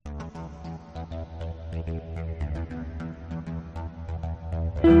Hey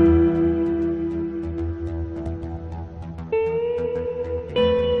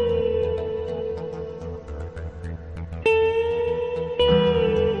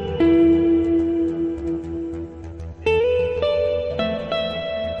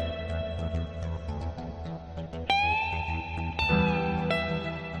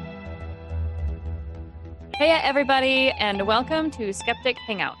everybody, and welcome to Skeptic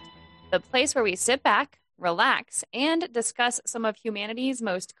Hangout, the place where we sit back, relax, and discuss some of humanity's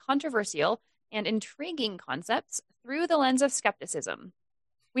most controversial and intriguing concepts through the lens of skepticism.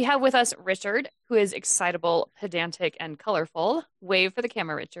 We have with us Richard, who is excitable, pedantic, and colorful. Wave for the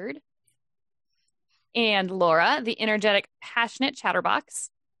camera, Richard. And Laura, the energetic, passionate chatterbox.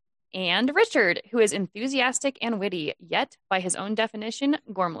 And Richard, who is enthusiastic and witty, yet, by his own definition,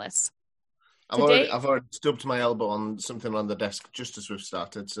 gormless. I've already stubbed my elbow on something on the desk just as we've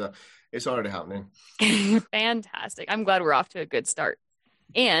started, so it's already happening. Fantastic. I'm glad we're off to a good start.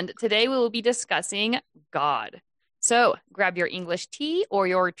 And today we will be discussing God. So grab your English tea or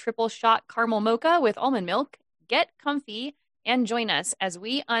your triple shot caramel mocha with almond milk, get comfy, and join us as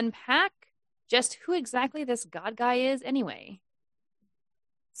we unpack just who exactly this God guy is anyway.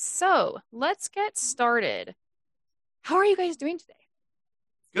 So let's get started. How are you guys doing today?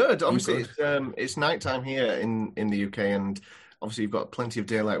 Good. Obviously, it's nighttime here in the UK, and obviously you've got plenty of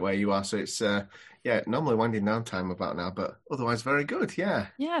daylight where you are. So it's normally winding down time about now, but otherwise very good. Yeah.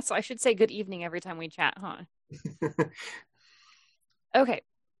 Yeah. So I should say good evening every time we chat, huh? Okay.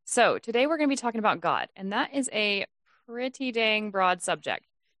 So today we're going to be talking about God, and that is a pretty dang broad subject.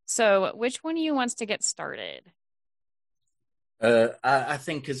 So which one of you wants to get started? I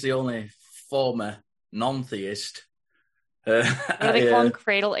think as the only former non-theist. What do they call him?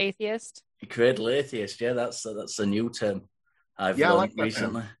 Cradle atheist? Cradle atheist, yeah, that's a new term I've learned like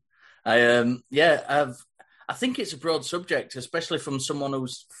recently. I think it's a broad subject, especially from someone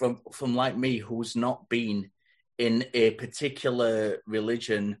who's from like me, who's not been in a particular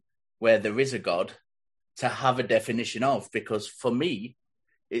religion where there is a God to have a definition of, because for me,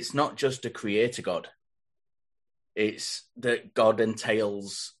 it's not just a creator God. It's that God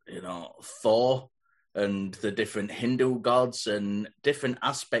entails, Thor, and the different Hindu gods and different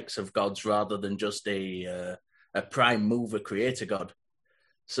aspects of gods rather than just a prime mover creator God.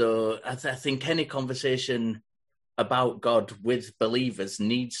 So I think any conversation about God with believers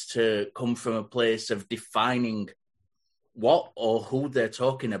needs to come from a place of defining what or who they're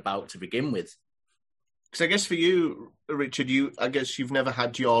talking about to begin with. Because I guess for you, Richard, you've never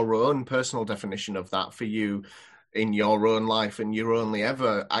had your own personal definition of that for you in your own life, and you're only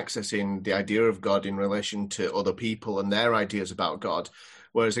ever accessing the idea of God in relation to other people and their ideas about God.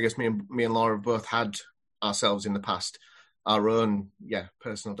 Whereas I guess me and Laura both had ourselves in the past our own,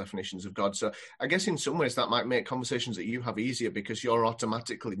 personal definitions of God. So I guess in some ways that might make conversations that you have easier because you're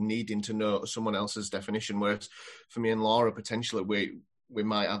automatically needing to know someone else's definition. Whereas for me and Laura, potentially we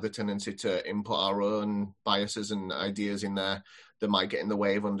might have the tendency to input our own biases and ideas in there that might get in the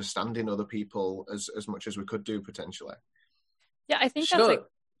way of understanding other people as much as we could do potentially. Yeah, I think sure. That's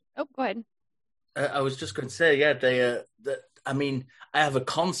oh, go ahead. I was just going to say, I have a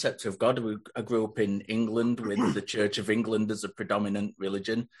concept of God. I grew up in England with the Church of England as a predominant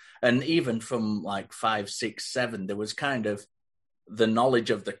religion. And even from like 5, 6, 7, there was kind of the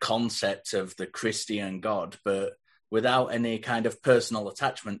knowledge of the concept of the Christian God, but without any kind of personal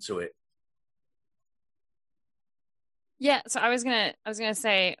attachment to it. Yeah, so I was gonna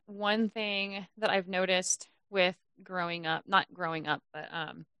say one thing that I've noticed with not growing up, but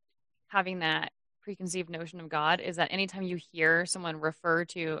having that preconceived notion of God is that anytime you hear someone refer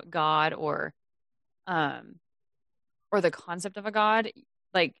to God or the concept of a God,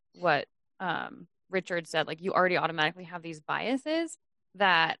 like what Richard said, like you already automatically have these biases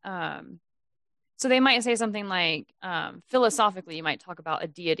that so they might say something like philosophically you might talk about a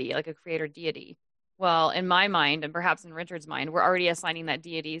deity, like a creator deity. Well, in my mind, and perhaps in Richard's mind, we're already assigning that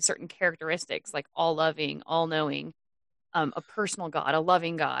deity certain characteristics, like all-loving, all-knowing, a personal God, a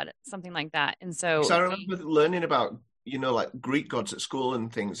loving God, something like that. And so I remember learning about, like Greek gods at school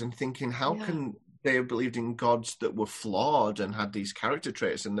and things and thinking, how can they have believed in gods that were flawed and had these character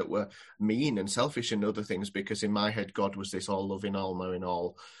traits and that were mean and selfish and other things? Because in my head, God was this all-loving, all-knowing,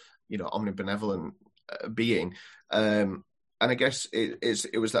 omnibenevolent being. And I guess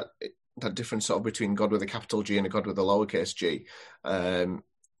it was that difference sort of between God with a capital G and a God with a lowercase g. And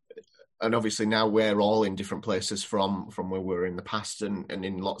obviously now we're all in different places from where we were in the past and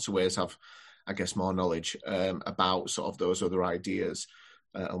in lots of ways have, I guess, more knowledge about sort of those other ideas.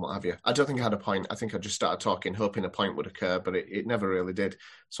 and what have you. I don't think I had a point. I think I just started talking, hoping a point would occur, but it never really did.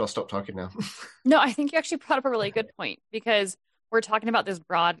 So I'll stop talking now. No, I think you actually brought up a really good point, because we're talking about this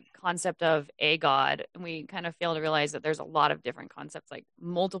broad concept of a God, and we kind of fail to realize that there's a lot of different concepts, like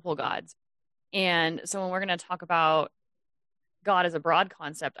multiple gods. And so when we're going to talk about God as a broad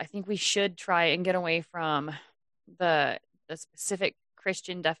concept, I think we should try and get away from the specific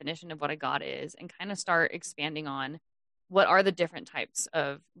Christian definition of what a God is, and kind of start expanding on what are the different types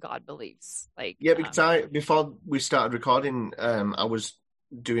of God beliefs. Like, yeah, because before we started recording, I was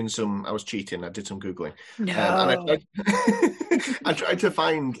cheating. I did some Googling. No. And I tried to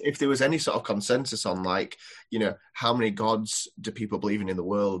find if there was any sort of consensus on, like, how many gods do people believe in the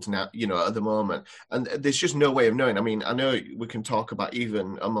world now, at the moment. And there's just no way of knowing. I mean, I know we can talk about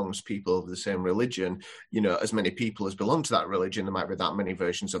even amongst people of the same religion, as many people as belong to that religion, there might be that many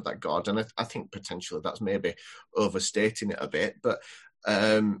versions of that God. And I think potentially that's maybe overstating it a bit. But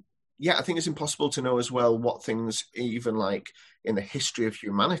yeah, I think it's impossible to know as well what things, even like in the history of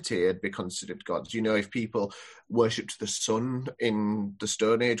humanity, had been considered gods. If people worshipped the sun in the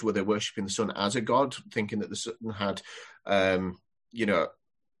Stone Age, were they worshipping the sun as a god, thinking that the sun had,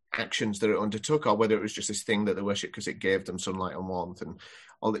 actions that it undertook, or whether it was just this thing that they worshipped because it gave them sunlight and warmth and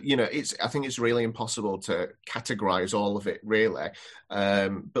all that. I think it's really impossible to categorize all of it, really.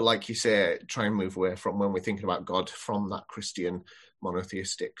 But like you say, try and move away from, when we're thinking about God, from that Christian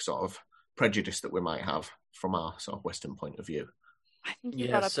monotheistic sort of prejudice that we might have from our sort of Western point of view. I think you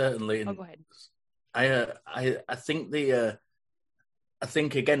brought up... certainly. Oh, go ahead. I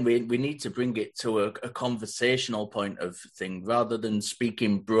think again we need to bring it to a conversational point of thing, rather than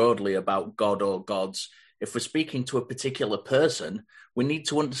speaking broadly about God or gods. If we're speaking to a particular person, we need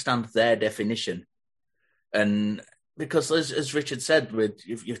to understand their definition. And because as Richard said,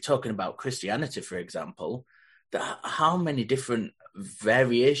 if you're talking about Christianity, for example, how many different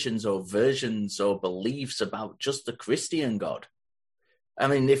variations or versions or beliefs about just the Christian God? I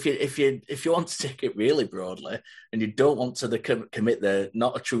mean, if you want to take it really broadly, and you don't want to commit the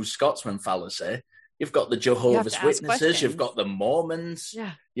not a true Scotsman fallacy, you've got the Jehovah's Witnesses, you've got the Mormons,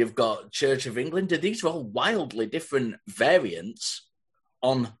 you've got Church of England. These are all wildly different variants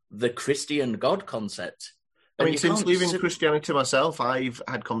on the Christian God concept. I mean, since leaving Christianity myself, I've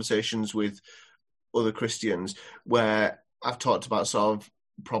had conversations with other Christians where I've talked about sort of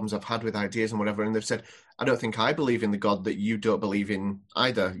problems I've had with ideas and whatever, and they've said, I don't think I believe in the God that you don't believe in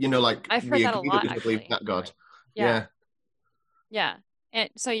either. Like, I've heard that a lot, that believe that God. Yeah. And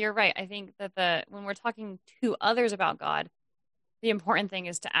so you're right. I think that when we're talking to others about God, the important thing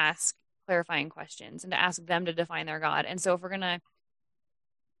is to ask clarifying questions and to ask them to define their God. And so if we're going to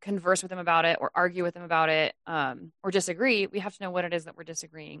converse with them about it, or argue with them about it, or disagree, we have to know what it is that we're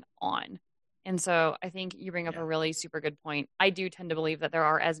disagreeing on. And so I think you bring up a really super good point. I do tend to believe that there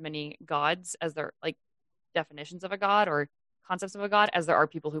are as many gods as there, like, definitions of a God or concepts of a God, as there are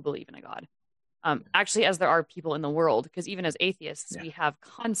people who believe in a God. Actually, as there are people in the world, because even as atheists, we have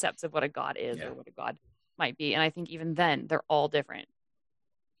concepts of what a God is or what a God might be. And I think even then, they're all different.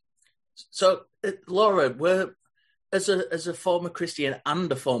 So, Laura, as a former Christian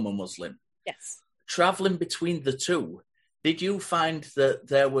and a former Muslim, yes, traveling between the two, did you find that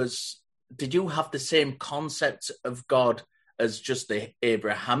did you have the same concept of God as just the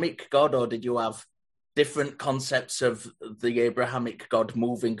Abrahamic God, or did you have different concepts of the Abrahamic God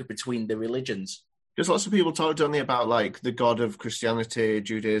moving between the religions? Because lots of people talk, don't they, about like the God of Christianity,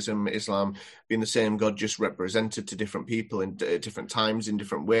 Judaism, Islam being the same God, just represented to different people in different times, in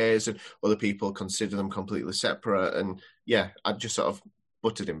different ways, and other people consider them completely separate. And yeah, I just sort of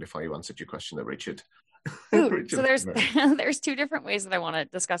butted in before you answered your question there, Richard. Ooh, so there's two different ways that I want to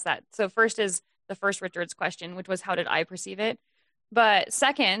discuss that. So first is the first Richard's question, which was, how did I perceive it? But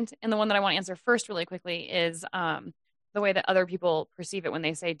second, and the one that I want to answer first really quickly, is the way that other people perceive it when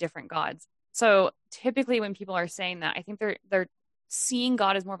they say different gods. So typically when people are saying that, I think they're seeing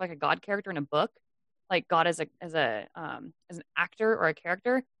God as more of like a God character in a book, like God as an actor or a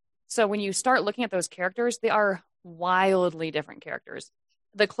character. So when you start looking at those characters, they are wildly different characters.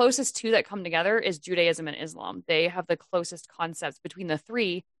 The closest two that come together is Judaism and Islam. They have the closest concepts between the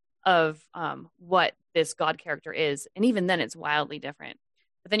three of what this God character is. And even then it's wildly different.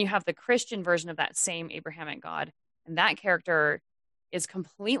 But then you have the Christian version of that same Abrahamic God. And that character is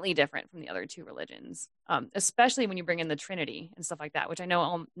completely different from the other two religions, especially when you bring in the Trinity and stuff like that, which I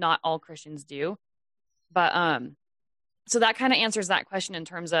know not all Christians do. But so that kind of answers that question in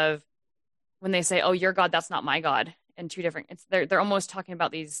terms of when they say, oh, your God, that's not my God. And two different, they're almost talking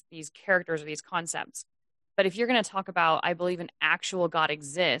about these characters or these concepts. But if you're going to talk about, I believe an actual God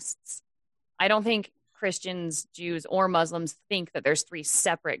exists, I don't think Christians, Jews, or Muslims think that there's three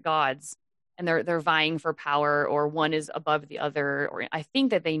separate gods and they're vying for power, or one is above the other. Or I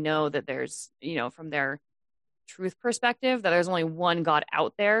think that they know that there's, from their truth perspective, that there's only one God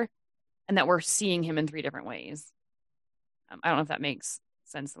out there and that we're seeing him in three different ways. I don't know if that makes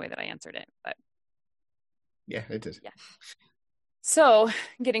sense the way that I answered it, but yeah, it did. Yeah. So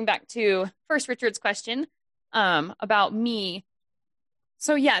getting back to first Richard's question about me.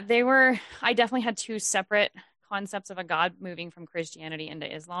 So yeah, I definitely had two separate concepts of a God moving from Christianity into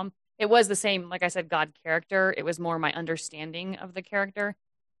Islam. It was the same, like I said, God character. It was more my understanding of the character.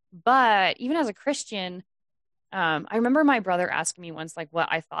 But even as a Christian, I remember my brother asking me once, like, what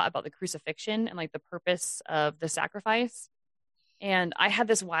I thought about the crucifixion and like the purpose of the sacrifice. And I had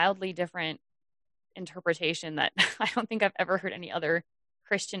this wildly different interpretation that I don't think I've ever heard any other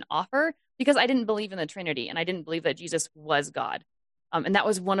Christian offer, because I didn't believe in the Trinity and I didn't believe that Jesus was God. And that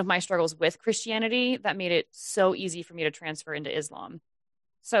was one of my struggles with Christianity that made it so easy for me to transfer into Islam.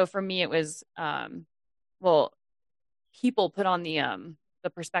 So for me, it was, people put on the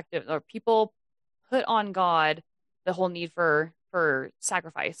perspective, or people put on God the whole need for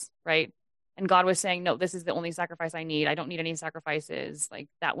sacrifice, right? And God was saying, no, this is the only sacrifice I need. I don't need any sacrifices. Like,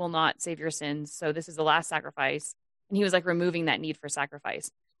 that will not save your sins. So this is the last sacrifice. And he was like removing that need for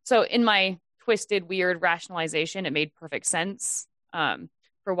sacrifice. So in my twisted, weird rationalization, it made perfect sense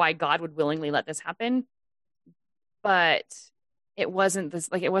for why God would willingly let this happen. But it wasn't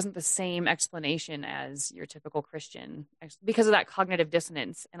the same explanation as your typical Christian, because of that cognitive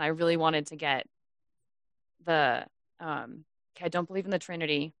dissonance. And I really wanted to get I don't believe in the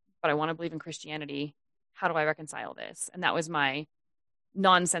Trinity, but I want to believe in Christianity. How do I reconcile this? And that was my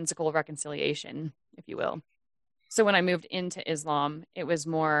nonsensical reconciliation, if you will. So when I moved into Islam, it was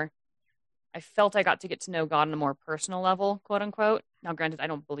more, I felt I got to get to know God on a more personal level, quote unquote. Now, granted, I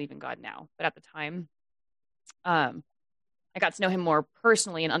don't believe in God now, but at the time, I got to know him more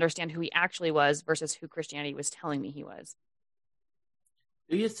personally and understand who he actually was versus who Christianity was telling me he was.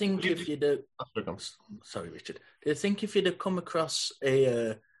 Do you think if you'd have... Sorry, Richard. Do you think if you'd have come across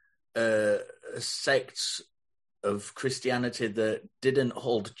a sect of Christianity that didn't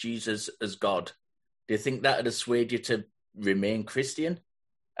hold Jesus as God, do you think that would have swayed you to remain Christian?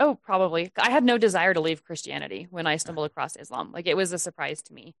 Oh, probably. I had no desire to leave Christianity when I stumbled across Islam. Like, it was a surprise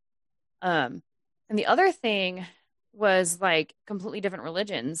to me. And the other thing was like completely different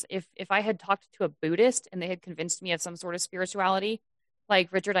religions. If I had talked to a Buddhist and they had convinced me of some sort of spirituality,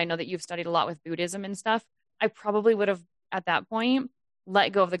 like, Richard, I know that you've studied a lot with Buddhism and stuff. I probably would have, at that point, let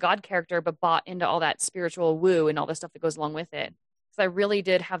go of the God character, but bought into all that spiritual woo and all the stuff that goes along with it. So I really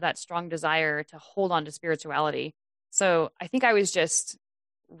did have that strong desire to hold on to spirituality. So I think I was just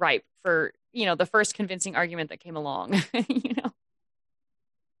ripe for, the first convincing argument that came along,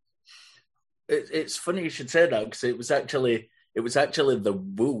 It's funny you should say that, because it was actually the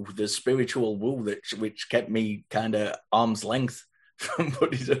woo, the spiritual woo, which kept me kind of arm's length from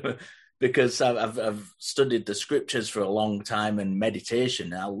Buddhism, because I've studied the scriptures for a long time, and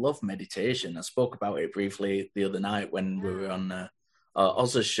meditation. I love meditation. I spoke about it briefly the other night when we were on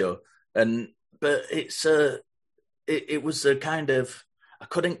Oz's show, but it was a kind of, I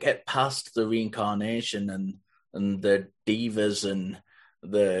couldn't get past the reincarnation and the devas and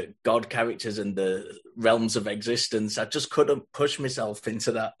the God characters and the realms of existence. I just couldn't push myself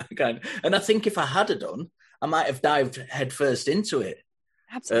into that kind. And I think if I had done, I might have dived headfirst into it.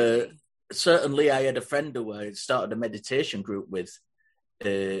 Absolutely. Certainly, I had a friend who I started a meditation group with,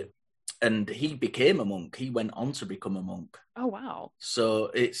 and he became a monk. He went on to become a monk. Oh, wow. So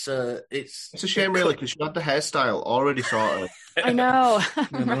it's a shame, really, because you had the hairstyle already sorted. I know,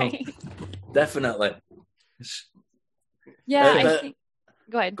 right? Definitely. Yeah, I think...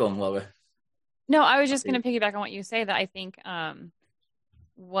 Go ahead. Go on, Laura. No, I was just going to piggyback on what you say, that I think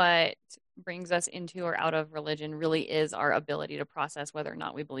what brings us into or out of religion really is our ability to process whether or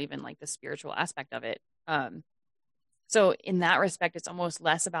not we believe in like the spiritual aspect of it. So in that respect, it's almost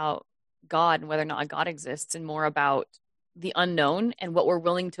less about God and whether or not a God exists, and more about the unknown and what we're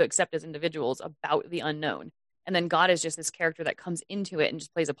willing to accept as individuals about the unknown. And then God is just this character that comes into it and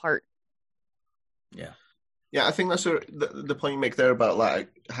just plays a part. Yeah. Yeah, I think that's the point you make there about like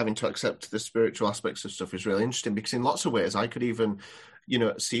having to accept the spiritual aspects of stuff is really interesting, because in lots of ways I could even,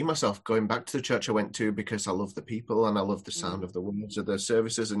 see myself going back to the church I went to because I love the people and I love the sound of the words of the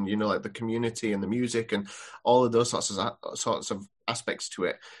services and, like the community and the music and all of those sorts of aspects to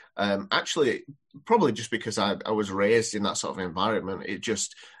it. Actually, probably just because I was raised in that sort of environment,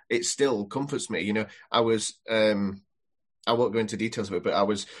 it still comforts me. I was, I won't go into details of it, but I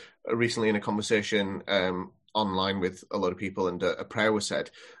was recently in a conversation online with a lot of people, and a prayer was said.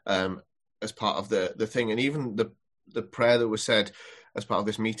 as part of the thing, and even the prayer that was said as part of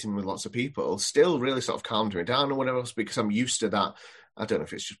this meeting with lots of people still really sort of calmed me down or whatever else, because I'm used to that. I don't know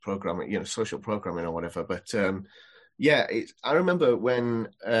if it's just programming, social programming or whatever, but I remember when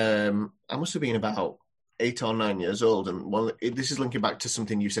I must have been about 8 or 9 years old, and this is linking back to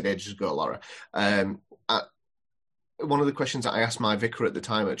something you said ages ago, Laura. One of the questions that I asked my vicar at the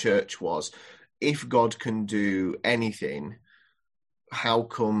time at church was, if God can do anything, how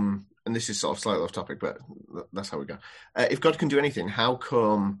come, and this is sort of slightly off topic, but that's how we go. If God can do anything, how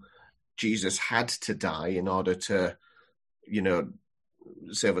come Jesus had to die in order to,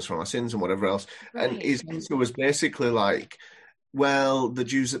 save us from our sins and whatever else? Right. And his answer was basically like, well, the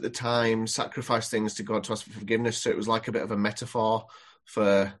Jews at the time sacrificed things to God to ask for forgiveness, so it was like a bit of a metaphor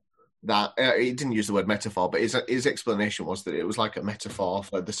for that. He didn't use the word metaphor, but his explanation was that it was like a metaphor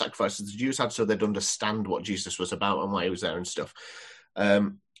for the sacrifices the Jews had, so they'd understand what Jesus was about and why he was there and stuff.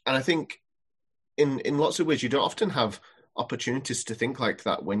 And I think in lots of ways, you don't often have opportunities to think like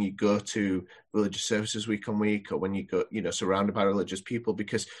that when you go to religious services week on week, or when you go, surrounded by religious people,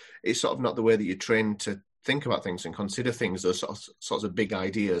 because it's sort of not the way that you're trained to think about things and consider things, those sorts of big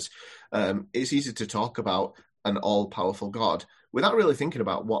ideas. It's easy to talk about an all-powerful God without really thinking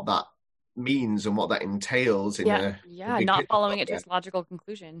about what that means and what that entails. Not following it to its logical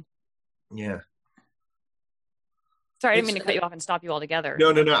conclusion. Yeah. Sorry, I didn't mean to cut you off and stop you altogether.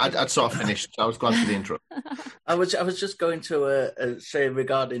 No. I'd sort of finished. I was glad for the intro. I was just going to say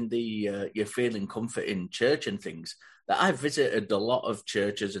regarding you're feeling comfort in church and things, that I've visited a lot of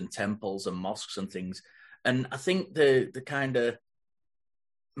churches and temples and mosques and things, and I think the kind of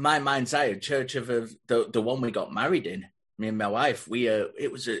my mind's eye church of the one we got married in, me and my wife,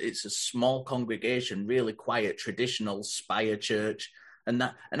 it's a small congregation, really quiet, traditional spire church, and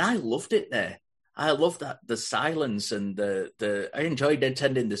I loved it there. I love that the silence and I enjoyed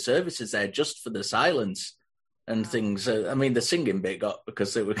attending the services there just for the silence and things. I mean, the singing bit got,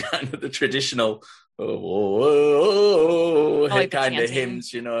 because they were kind of the traditional kind of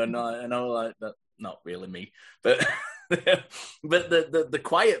hymns, and all like that. Not really me, but but the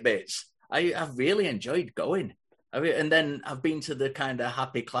quiet bits, I've really enjoyed going. And then I've been to the kind of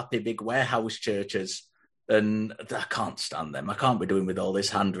happy clappy big warehouse churches, and I can't stand them. I can't be doing with all this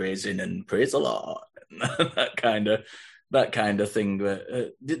hand raising and praise the Lord, that kind of thing. But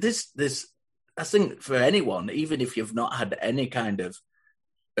this, I think, for anyone, even if you've not had any kind of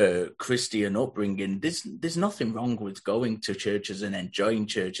Christian upbringing, there's nothing wrong with going to churches and enjoying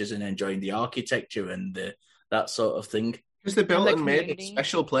the architecture and that sort of thing. Because they're built and made in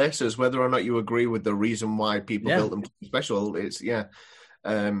special places, whether or not you agree with the reason why people built them to be special. It's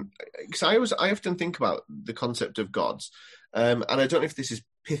because I often think about the concept of gods, and I don't know if this is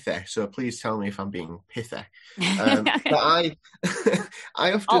pithy, so please tell me if I'm being pithy. But I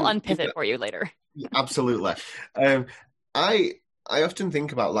often, I'll unpith it for you later. Absolutely. I often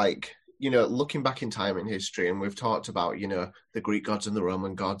think about, like, looking back in time in history, and we've talked about, the Greek gods and the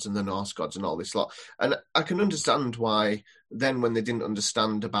Roman gods and the Norse gods and all this lot. And I can understand why then, when they didn't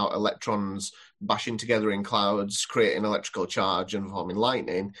understand about electrons bashing together in clouds, creating electrical charge and forming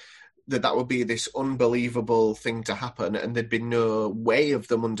lightning, that would be this unbelievable thing to happen. And there'd be no way of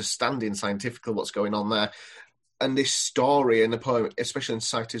them understanding scientifically what's going on there. And this story and the poem, especially in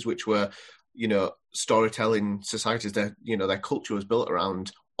societies which were, storytelling societies, their culture was built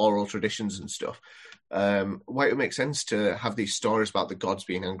around oral traditions and stuff. Why it would make sense to have these stories about the gods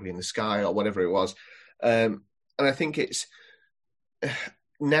being angry in the sky or whatever it was. And I think it's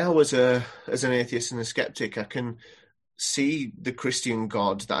now, as an atheist and a skeptic, I can see the Christian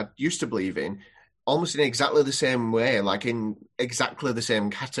God that I used to believe in almost in exactly the same way, like in exactly the same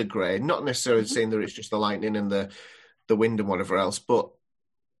category. Not necessarily saying that it's just the lightning and the wind and whatever else, but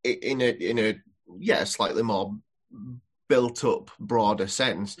in a slightly more built up, broader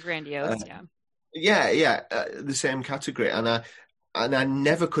sense, grandiose, the same category. And I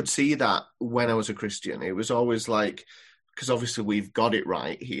never could see that when I was a Christian. It was always like, because obviously we've got it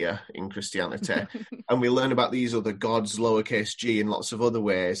right here in Christianity, and we learn about these other gods, lowercase g, in lots of other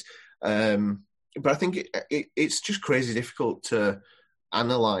ways. But I think it's just crazy difficult to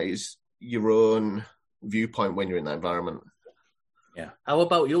analyze your own viewpoint when you're in that environment. Yeah. How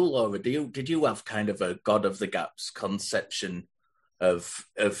about you, Laura? Did you have kind of a God of the Gaps conception of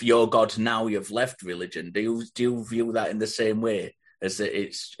your God now you've left religion? Do you view that in the same way, as that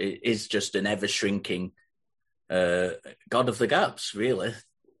it is just an ever shrinking God of the Gaps, really?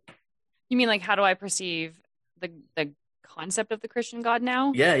 You mean, like, how do I perceive the concept of the Christian God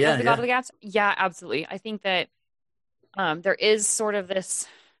now? Yeah. God of the Gaps? Yeah, absolutely. I think that there is sort of this,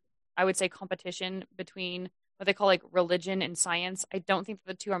 I would say, competition between what they call like religion and science. I don't think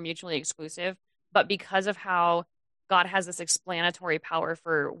that the two are mutually exclusive, but because of how God has this explanatory power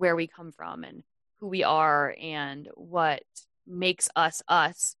for where we come from and who we are and what makes us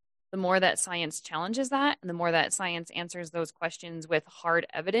us, the more that science challenges that and the more that science answers those questions with hard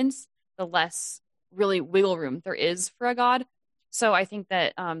evidence, the less really wiggle room there is for a God. So I think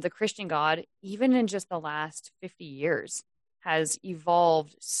that the Christian God, even in just the last 50 years, has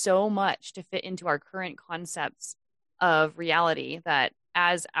evolved so much to fit into our current concepts of reality that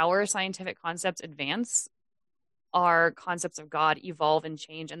as our scientific concepts advance, our concepts of God evolve and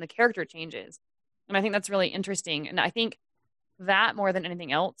change and the character changes. And I think that's really interesting. And I think that more than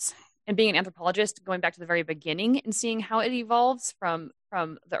anything else, and being an anthropologist, going back to the very beginning and seeing how it evolves from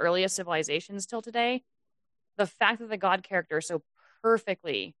the earliest civilizations till today, the fact that the God character so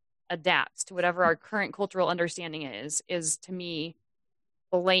perfectly adapts to whatever our current cultural understanding is to me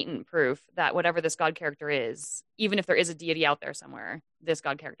blatant proof that whatever this God character is, even if there is a deity out there somewhere, this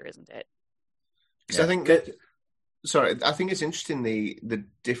God character isn't it. So I think I think it's interesting the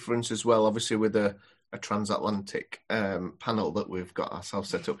difference as well, obviously with a transatlantic panel that we've got ourselves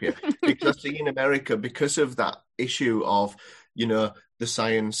set up here. Because I see in America, because of that issue of, you know, the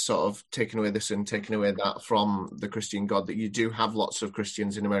science sort of taking away this and taking away that from the Christian God, that you do have lots of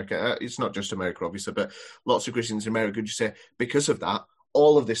Christians in America. It's not just America, obviously, but lots of Christians in America just say, because of that,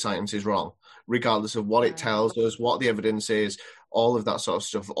 all of this science is wrong, regardless of what it tells us, what the evidence is, all of that sort of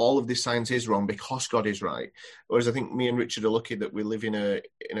stuff. All of this science is wrong because God is right. Whereas I think me and Richard are lucky that we live in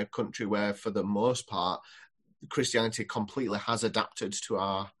a country where, for the most part, Christianity completely has adapted to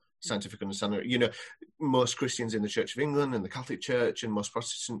our scientific understanding. You know, most Christians in the Church of England and the Catholic Church and most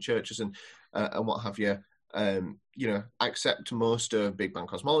Protestant churches and what have you, you know, accept most of Big Bang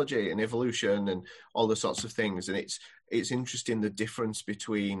cosmology and evolution and all the sorts of things. And it's interesting the difference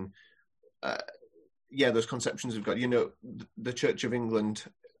between those conceptions we've got. You know, the Church of England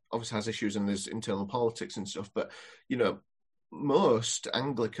obviously has issues and there's internal politics and stuff, but, you know, most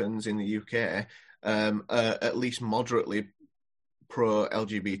Anglicans in the UK are at least moderately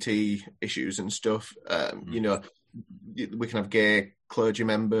pro-LGBT issues and stuff. You know, we can have gay clergy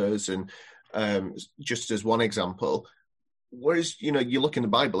members and just as one example. Whereas, you know, you look in the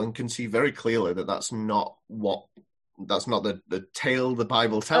Bible and can see very clearly that that's not the tale the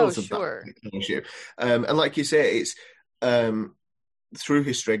Bible tells of that issue. And like you say, it's through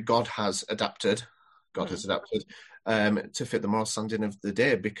history, God has adapted to fit the moral standing of the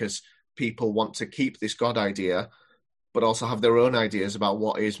day, because people want to keep this God idea, but also have their own ideas about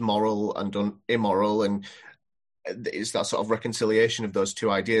what is moral and immoral. And it's that sort of reconciliation of those two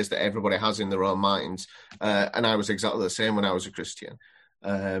ideas that everybody has in their own minds. And I was exactly the same when I was a Christian.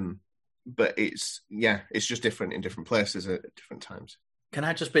 But it's just different in different places at different times. Can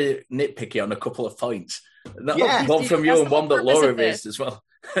I just be nitpicky on a couple of points? One from you and one that Laura raised as well.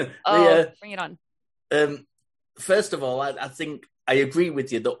 Bring it on. First of all, I think I agree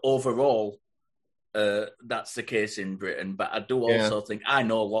with you that overall that's the case in Britain, but I do also think I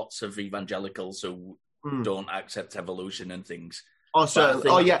know lots of evangelicals who don't accept evolution and things. I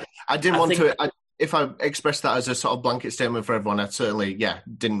didn't want to. If I expressed that as a sort of blanket statement for everyone, I certainly,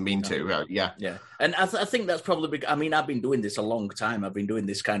 didn't mean to. Yeah. And I think that's probably, I mean, I've been doing this a long time. I've been doing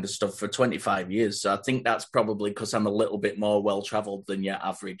this kind of stuff for 25 years. So I think that's probably because I'm a little bit more well-traveled than your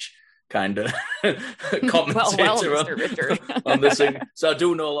average kind of commentator on this thing. So I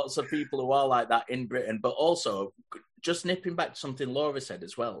do know lots of people who are like that in Britain, but also just nipping back to something Laura said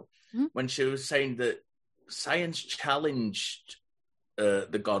as well, when she was saying that science challenged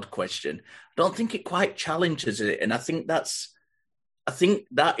the God question. I don't think it quite challenges it, and I think that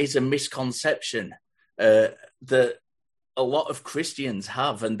is a misconception that a lot of Christians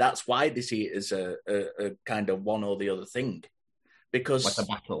have, and that's why they see it as a kind of one or the other thing. Because like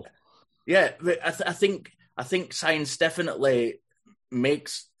a battle. Yeah, I think science definitely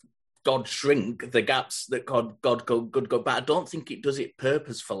makes God shrink the gaps that God could go, but I don't think it does it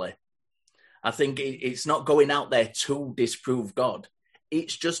purposefully. I think it's not going out there to disprove God.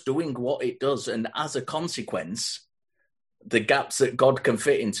 It's just doing what it does. And as a consequence, the gaps that God can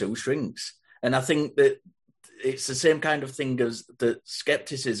fit into shrinks. And I think that it's the same kind of thing as that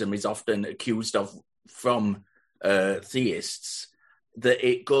skepticism is often accused of from theists, that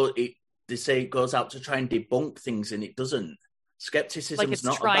they say it goes out to try and debunk things, and it doesn't. Skepticism is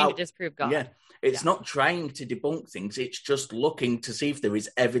not trying to disprove God. Yeah. It's not trying to debunk things. It's just looking to see if there is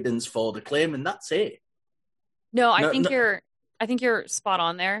evidence for the claim, and that's it. I think you're spot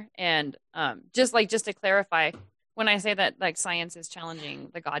on there. And just to clarify, when I say that like science is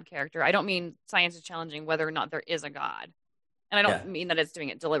challenging the God character, I don't mean science is challenging whether or not there is a God. And I don't mean that it's doing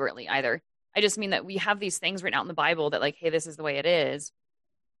it deliberately either. I just mean that we have these things written out in the Bible that like, hey, this is the way it is,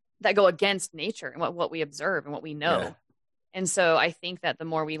 that go against nature and what we observe and what we know. Yeah. And so I think that the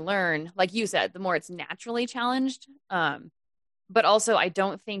more we learn, like you said, the more it's naturally challenged. But also I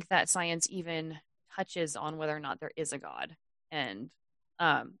don't think that science even touches on whether or not there is a God. And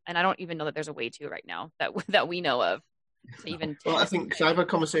I don't even know that there's a way to right now that we know of to even. Well, I think I've had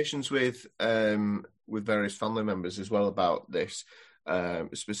conversations with various family members as well about this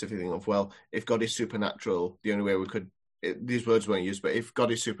specific thing of, well, if God is supernatural, the only way we could, these words weren't used, but if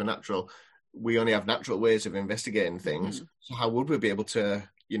God is supernatural, we only have natural ways of investigating things. Mm-hmm. So how would we be able to,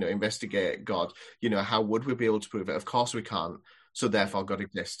 investigate God? How would we be able to prove it? Of course we can't. So therefore God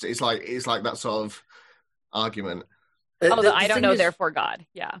exists. It's like that sort of argument. I don't know, therefore God.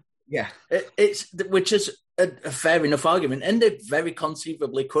 Yeah. Yeah. Which is a fair enough argument. And there very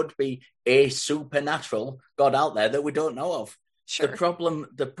conceivably could be a supernatural God out there that we don't know of. Sure.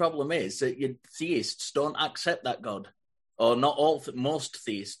 The problem is that theists don't accept that God. Or not all, most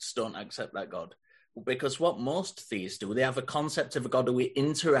theists don't accept that God. Because what most theists do, they have a concept of a God who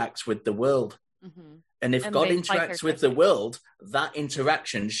interacts with the world. Mm-hmm. And if God interacts with the world, that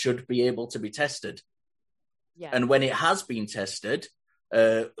interaction should be able to be tested. Yeah. And when it has been tested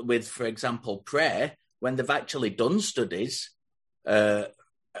with, for example, prayer, when they've actually done studies to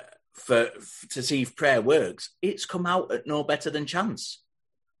see if prayer works, it's come out at no better than chance.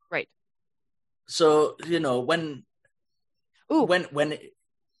 Right. So, when No,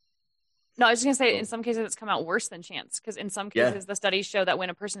 I was just going to say, in some cases, it's come out worse than chance. Because in some cases, the studies show that when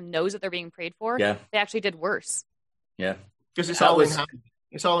a person knows that they're being prayed for, they actually did worse. Yeah. Because it's all in hand.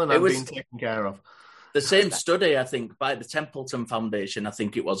 It's all in hand being taken care of. The same study, I think, by the Templeton Foundation, I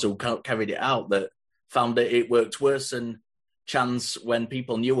think it was, who carried it out, that found that it worked worse than chance when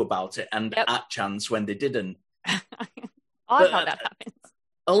people knew about it and at chance when they didn't. Odd how that happens.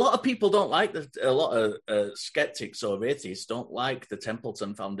 A lot of people don't like a lot of skeptics or atheists don't like the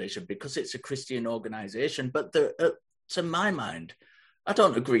Templeton Foundation because it's a Christian organization. But to my mind, I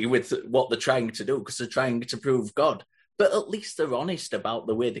don't agree with what they're trying to do because they're trying to prove God. But at least they're honest about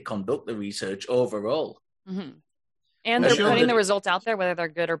the way they conduct the research overall. Mm-hmm. And they're putting the results out there, whether they're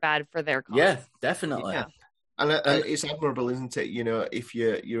good or bad for their cause. Yeah, definitely. Yeah. And it's admirable, isn't it? If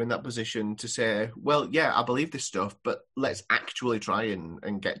you're in that position to say, well, yeah, I believe this stuff, but let's actually try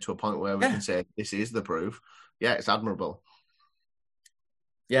and get to a point where we can say this is the proof. Yeah, it's admirable.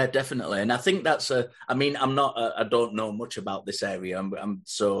 Yeah, definitely. And I think that's I don't know much about this area.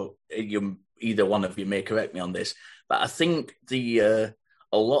 So either one of you may correct me on this, but I think a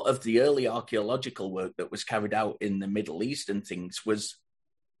lot of the early archaeological work that was carried out in the Middle East and things was,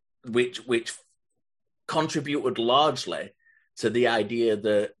 which contributed largely to the idea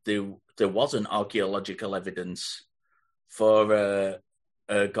that there wasn't archaeological evidence for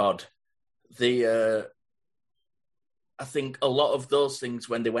God. I think a lot of those things,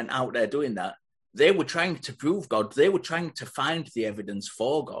 when they went out there doing that, they were trying to prove God. They were trying to find the evidence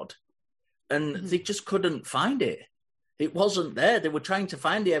for God, and they just couldn't find it. It wasn't there. They were trying to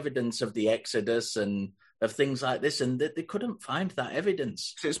find the evidence of the Exodus and of things like this, and they couldn't find that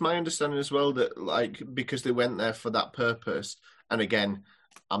evidence. It's my understanding as well that, because they went there for that purpose, and again,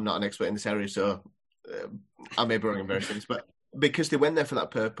 I'm not an expert in this area, so I may be wrong in various things, but because they went there for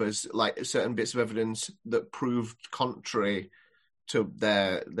that purpose, certain bits of evidence that proved contrary to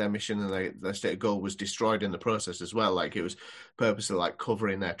their mission and their stated goal was destroyed in the process as well. It was purposely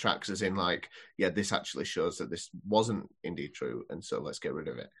covering their tracks, as in this actually shows that this wasn't indeed true, and so let's get rid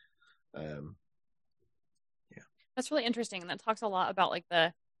of it. That's really interesting. And that talks a lot about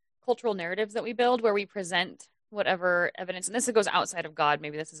the cultural narratives that we build, where we present whatever evidence, and this goes outside of God.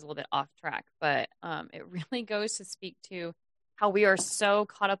 Maybe this is a little bit off track, but it really goes to speak to how we are so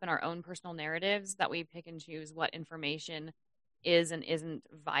caught up in our own personal narratives that we pick and choose what information is and isn't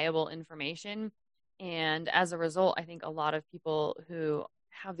viable information. And as a result, I think a lot of people who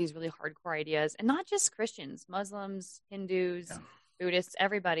have these really hardcore ideas, and not just Christians, Muslims, Hindus, Buddhists,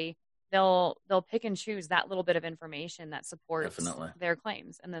 everybody, they'll pick and choose that little bit of information that supports their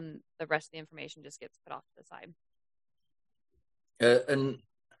claims, and then the rest of the information just gets put off to the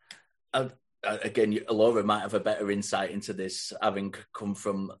side. Again, Laura might have a better insight into this, having come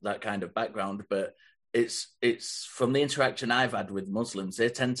from that kind of background, but it's from the interaction I've had with Muslims, they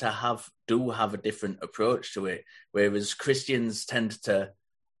tend to have a different approach to it, whereas Christians tend to,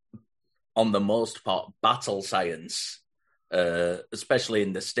 on the most part, battle science, especially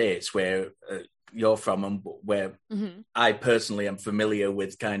in the States where you're from, and where I personally am familiar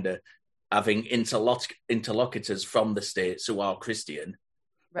with kind of having interlocutors from the States who are Christian.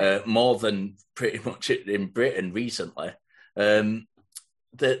 Right. More than pretty much in Britain recently.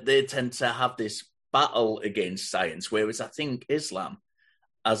 they tend to have this battle against science, whereas I think Islam,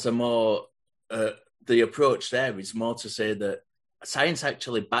 as a more the approach there is more to say that science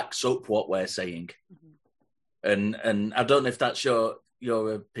actually backs up what we're saying, and I don't know if that's your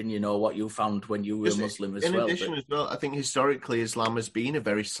opinion or what you found when you were a Muslim as well. In addition, as well, I think historically Islam has been a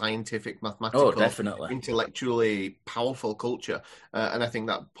very scientific, mathematical, definitely intellectually powerful culture, and I think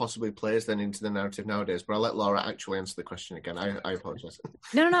that possibly plays then into the narrative nowadays. But I'll let Laura actually answer the question again. I apologize.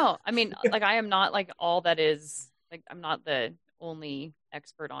 No. I mean, like, I am not like all that is like. I'm not the only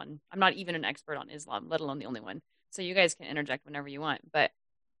expert on. I'm not even an expert on Islam, let alone the only one. So you guys can interject whenever you want, but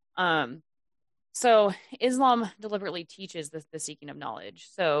so Islam deliberately teaches the seeking of knowledge.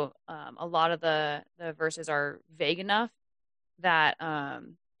 So a lot of the verses are vague enough that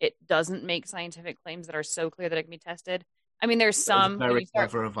it doesn't make scientific claims that are so clear that it can be tested. I mean, there's some very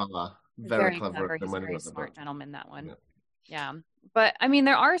clever of Allah, very clever. He's a very smart gentleman, that one. Yeah, but I mean,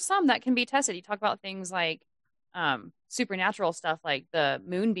 there are some that can be tested. You talk about things like supernatural stuff, like the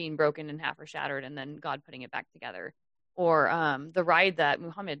moon being broken in half or shattered, and then God putting it back together, or the ride that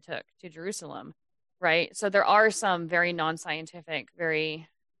Muhammad took to Jerusalem. Right. So there are some very non-scientific, very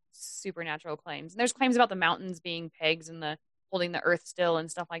supernatural claims. And there's claims about the mountains being pegs and the holding the earth still and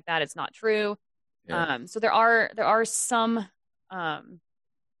stuff like that. It's not true. Yeah. So there are some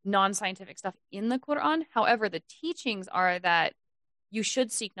non-scientific stuff in the Quran. However, the teachings are that you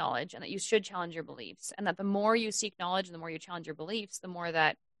should seek knowledge and that you should challenge your beliefs, and that the more you seek knowledge and the more you challenge your beliefs, the more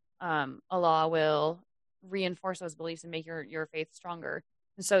that Allah will reinforce those beliefs and make your faith stronger.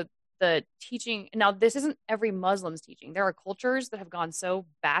 And so the teaching, now this isn't every Muslim's teaching. There are cultures that have gone so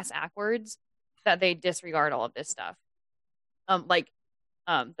bass-ackwards that they disregard all of this stuff, like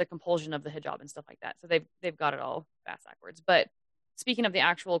the compulsion of the hijab and stuff like that. So they've got it all bass-ackwards. But speaking of the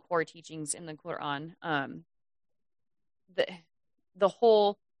actual core teachings in the Quran, the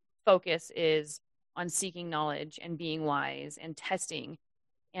whole focus is on seeking knowledge and being wise and testing,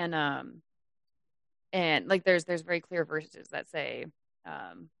 and like there's very clear verses that say.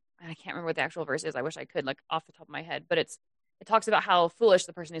 I can't remember what the actual verse is. I wish I could, like, off the top of my head. But it talks about how foolish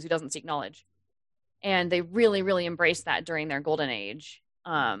the person is who doesn't seek knowledge. And they really, really embraced that during their golden age.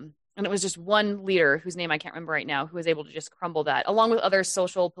 And it was just one leader, whose name I can't remember right now, who was able to just crumble that, along with other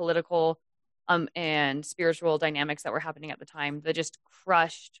social, political, and spiritual dynamics that were happening at the time, that just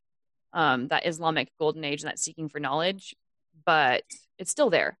crushed that Islamic golden age and that seeking for knowledge. But it's still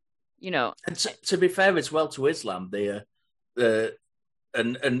there, you know. And to be fair as well to Islam,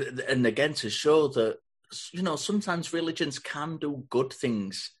 and again, to show that, you know, sometimes religions can do good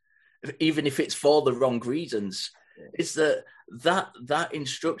things, even if it's for the wrong reasons. Is that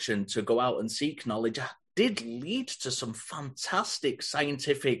instruction to go out and seek knowledge did lead to some fantastic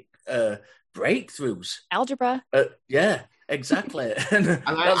scientific breakthroughs. Algebra. Yeah, exactly. and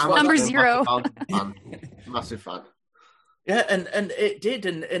number zero. Massive fan. Yeah, and it did,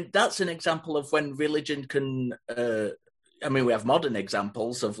 and that's an example of when religion can. I mean, we have modern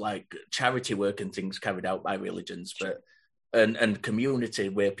examples of like charity work and things carried out by religions, but and community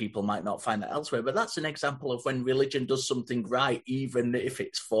where people might not find that elsewhere. But that's an example of when religion does something right, even if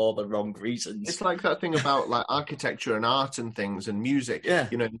it's for the wrong reasons. It's like that thing about like architecture and art and things and music. Yeah.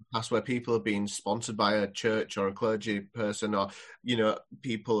 You know, in the past where people have been sponsored by a church or a clergy person, or, you know,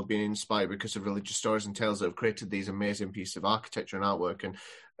 people have been inspired because of religious stories and tales that have created these amazing pieces of architecture and artwork and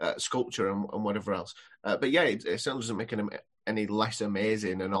sculpture and whatever else. But yeah, it certainly doesn't make them any less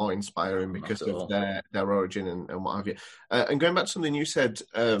amazing and awe-inspiring because of their origin and what have you. And going back to something you said,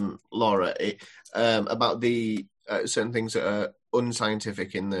 Laura, about the certain things that are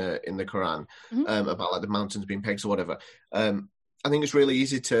unscientific in the Quran, about like the mountains being pegs or whatever. I think it's really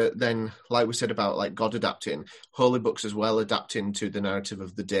easy to then, like we said about like God adapting, holy books as well adapting to the narrative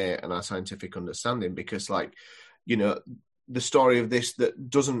of the day and our scientific understanding, because, like, you know, the story of this that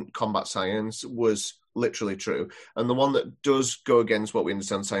doesn't combat science was literally true, and the one that does go against what we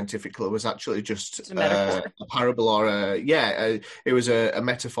understand scientifically was actually just a parable, or it was a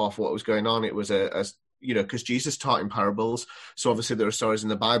metaphor for what was going on. It was a you know, because Jesus taught in parables, so obviously there are stories in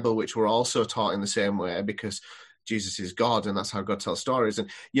the Bible which were also taught in the same way because Jesus is God and that's how God tells stories. And,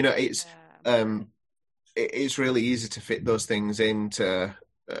 you know, it's really easy to fit those things into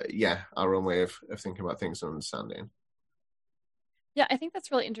our own way of thinking about things and understanding. Yeah, I think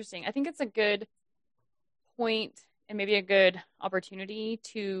that's really interesting. I think it's a good point and maybe a good opportunity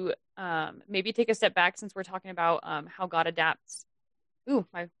to maybe take a step back, since we're talking about how God adapts. Ooh,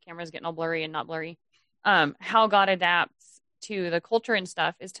 my camera's getting all blurry and not blurry. How God adapts to the culture and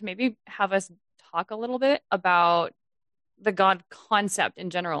stuff, is to maybe have us talk a little bit about the God concept in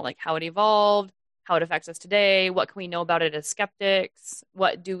general, like how it evolved, how it affects us today. What can we know about it as skeptics?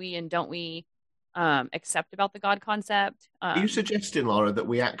 What do we and don't we accept about the God concept? Are you suggesting, Laura, that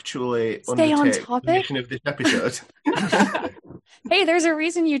we actually stay on undertake topic? the mission of this episode? Hey, there's a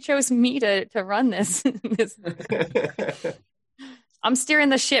reason you chose me to run this. I'm steering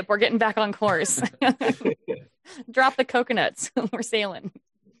the ship. We're getting back on course. Drop the coconuts. We're sailing.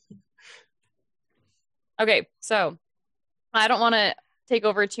 Okay, so I don't want to take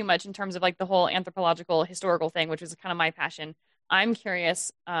over too much in terms of like the whole anthropological historical thing, which is kind of my passion. I'm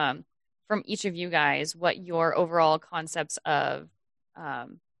curious from each of you guys what your overall concepts of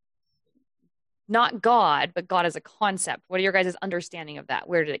not God, but God as a concept. What are your guys' understanding of that?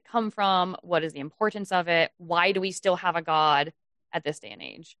 Where did it come from? What is the importance of it? Why do we still have a God at this day and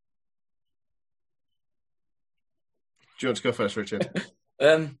age? Do you want to go first, Richard?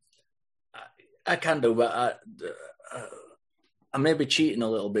 I can do, but I may be cheating a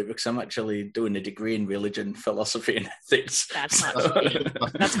little bit because I'm actually doing a degree in religion, philosophy, and ethics. That's not cheating.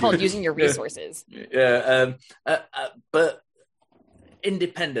 That's called using your resources. Yeah, but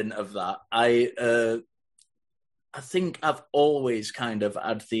independent of that, I think I've always kind of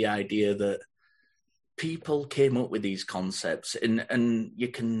had the idea that people came up with these concepts, and you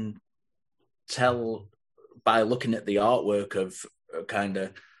can tell by looking at the artwork of kind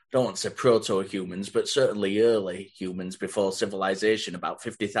of, don't want to say proto-humans, but certainly early humans before civilization, about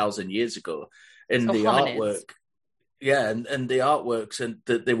 50,000 years ago. In so the hominids. Artwork, yeah, and the artworks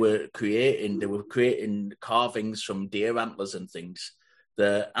that they were creating carvings from deer antlers and things.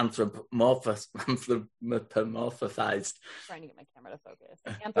 The anthropomorphized. Trying to get my camera to focus.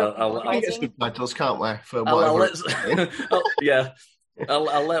 I'll get subtitles, can't we? For whatever. Yeah.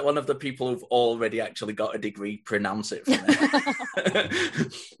 I'll let one of the people who've already actually got a degree pronounce it for me.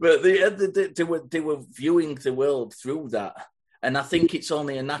 But they were viewing the world through that, and I think it's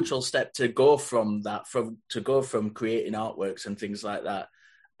only a natural step to go from that, from creating artworks and things like that,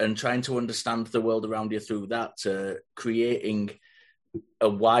 and trying to understand the world around you through that, to creating a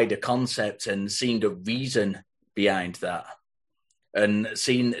wider concept and seeing the reason behind that, and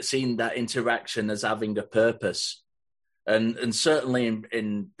seeing that interaction as having a purpose. And certainly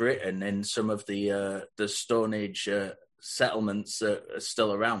in Britain, in some of the Stone Age settlements that are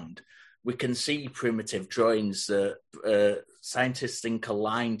still around, we can see primitive drawings that scientists think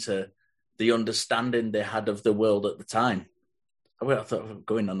align to the understanding they had of the world at the time. I thought we were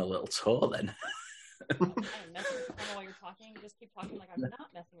going on a little tour then. I'm messing with the camera while you're talking. Just keep talking like I'm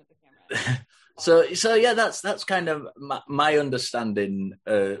not messing with the camera. So yeah, that's kind of my understanding,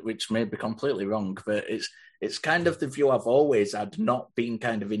 which may be completely wrong, but it's kind of the view I've always had, not being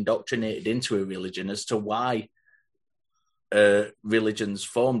kind of indoctrinated into a religion as to why religions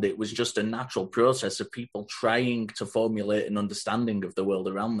formed. It was just a natural process of people trying to formulate an understanding of the world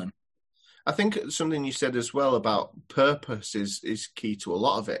around them. I think something you said as well about purpose is key to a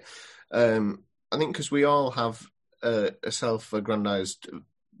lot of it. I think because we all have a self-aggrandized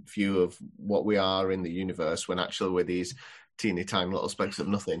view of what we are in the universe, when actually we're these teeny tiny little specks of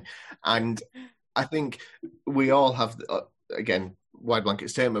nothing. And I think we all have, again, wide blanket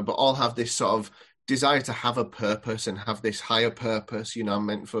statement, but all have this sort of desire to have a purpose and have this higher purpose, I'm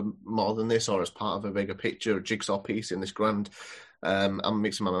meant for more than this, or as part of a bigger picture, a jigsaw piece in this grand, I'm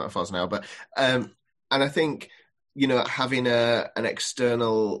mixing my metaphors now, but, and I think, having an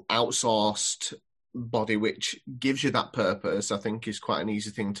external outsourced body which gives you that purpose, I think is quite an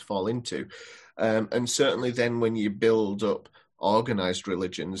easy thing to fall into. And certainly then when you build up organized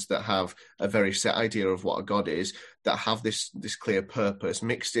religions that have a very set idea of what a god is, that have this clear purpose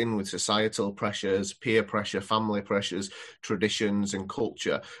mixed in with societal pressures, peer pressure, family pressures, traditions and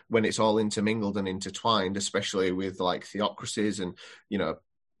culture, when it's all intermingled and intertwined, especially with like theocracies and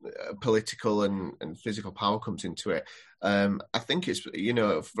political and physical power comes into it. I think it's in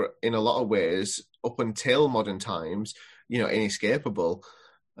a lot of ways up until modern times inescapable,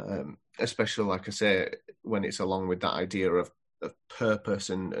 especially like I say when it's along with that idea of purpose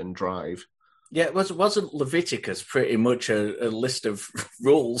and drive. Yeah, wasn't Leviticus pretty much a list of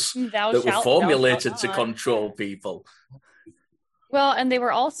rules that were formulated to control people? Well, and they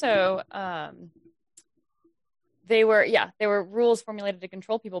were also they were rules formulated to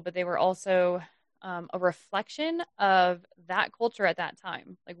control people, but they were also a reflection of that culture at that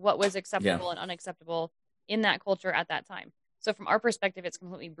time, like what was acceptable and unacceptable in that culture at that time. So from our perspective, it's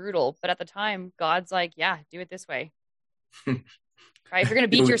completely brutal, but at the time, God's like, yeah, do it this way. Right? If you're going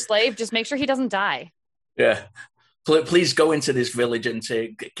to beat your slave, just make sure he doesn't die. Yeah. Please go into this village and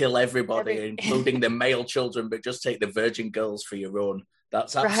kill everybody, including the male children, but just take the virgin girls for your own.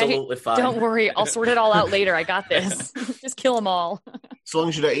 That's absolutely fine. Don't worry. I'll sort it all out later. I got this. Just kill them all. As long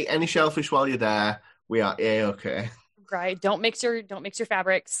as you don't eat any shellfish while you're there, we are A-okay. Right. Don't mix your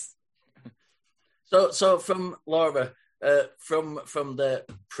fabrics. So from Laura, from the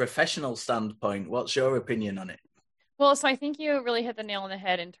professional standpoint, what's your opinion on it? Well, so I think you really hit the nail on the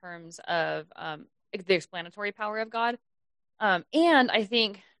head in terms of the explanatory power of God. And I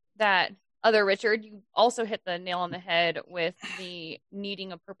think that other Richard, you also hit the nail on the head with the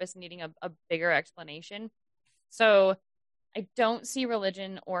needing a purpose, needing a bigger explanation. So I don't see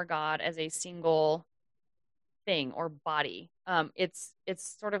religion or God as a single thing or body. It's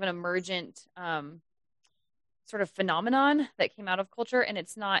sort of an emergent sort of phenomenon that came out of culture, and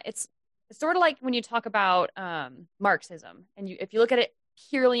it's sort of like when you talk about Marxism, and if you look at it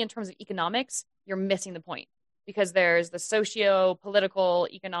purely in terms of economics, you're missing the point, because there's the socio-political,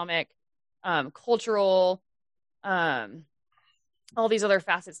 economic, cultural, all these other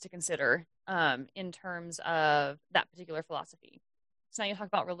facets to consider in terms of that particular philosophy. So now you talk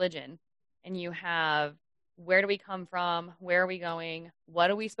about religion, and you have, where do we come from? Where are we going? What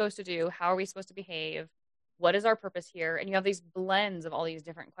are we supposed to do? How are we supposed to behave? What is our purpose here? And you have these blends of all these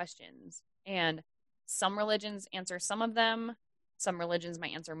different questions. And some religions answer some of them. Some religions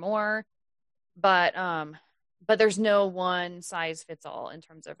might answer more. But there's no one size fits all in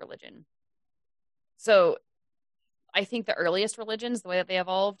terms of religion. So I think the earliest religions, the way that they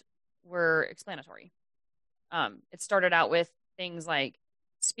evolved, were explanatory. It started out with things like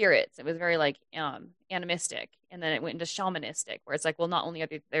spirits. It was very like animistic, and then it went into shamanistic, where it's like, well, not only are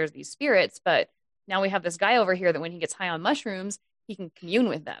there's these spirits, but now we have this guy over here that when he gets high on mushrooms, he can commune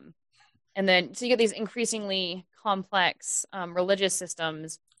with them. And then so you get these increasingly complex religious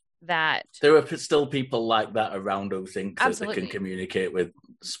systems that there are still people like that around who think that Absolutely. they can communicate with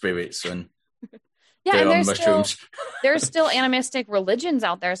spirits and yeah, and on mushrooms. There's still animistic religions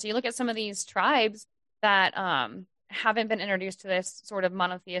out there. So you look at some of these tribes that haven't been introduced to this sort of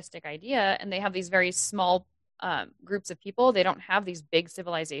monotheistic idea, and they have these very small groups of people. They don't have these big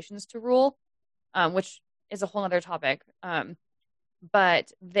civilizations to rule, which is a whole other topic.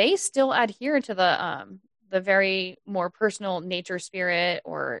 But they still adhere to the very more personal nature spirit,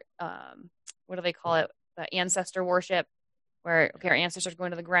 or what do they call it? The ancestor worship, where, okay, our ancestors go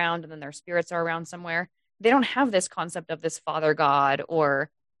into the ground and then their spirits are around somewhere. They don't have this concept of this father God or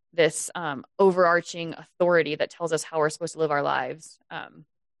this overarching authority that tells us how we're supposed to live our lives.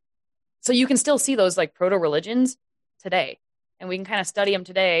 So you can still see those like proto-religions today, and we can kind of study them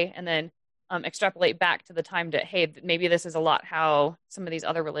today and then extrapolate back to the time to, hey, maybe this is a lot how some of these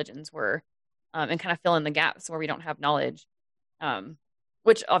other religions were, and kind of fill in the gaps where we don't have knowledge,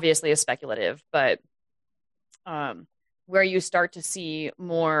 which obviously is speculative, but where you start to see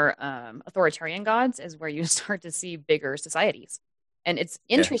more authoritarian gods is where you start to see bigger societies. And it's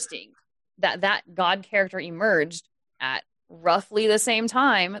interesting that God character emerged at roughly the same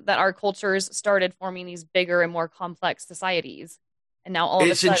time that our cultures started forming these bigger and more complex societies. And now all of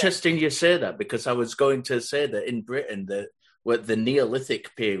a sudden... It's interesting you say that, because I was going to say that in Britain, the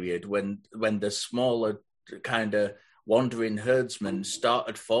Neolithic period, when the smaller kind of wandering herdsmen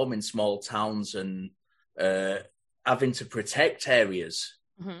started forming small towns and having to protect areas,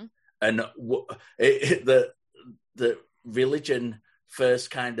 mm-hmm. and the religion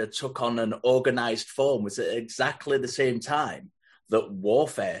first kind of took on an organized form was at exactly the same time that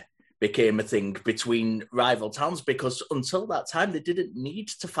warfare became a thing between rival towns, because until that time they didn't need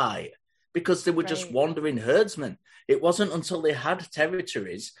to fight because they were just wandering herdsmen. It wasn't until they had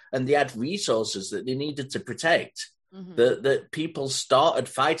territories and they had resources that they needed to protect mm-hmm. that people started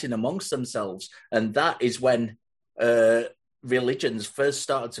fighting amongst themselves. And that is when religions first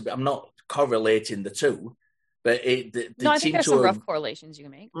started to be, I'm not correlating the two, but I think there's some rough correlations you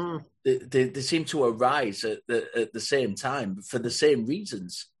can make. They seem to arise at the same time for the same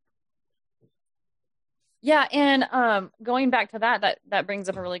reasons. Yeah, and going back to that brings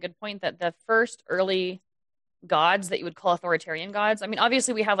up a really good point, that the first early gods that you would call authoritarian gods, I mean,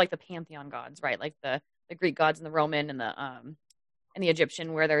 obviously we have like the pantheon gods, right? Like the Greek gods and the Roman and the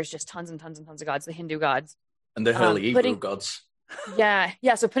Egyptian, where there's just tons and tons and tons of gods, the Hindu gods. And the early Hebrew gods. Yeah.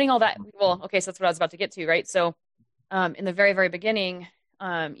 So putting all that, well, okay, so that's what I was about to get to, right? So in the very, very beginning,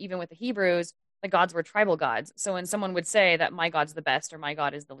 even with the Hebrews, the gods were tribal gods. So when someone would say that my God's the best, or my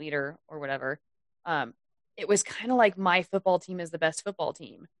God is the leader, or whatever, it was kind of like my football team is the best football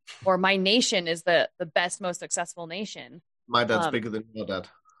team, or my nation is the best, most successful nation. My dad's bigger than your dad.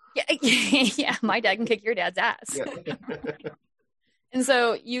 Yeah, my dad can kick your dad's ass. Yeah. And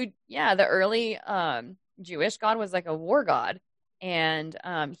so the early Jewish God was like a war god, and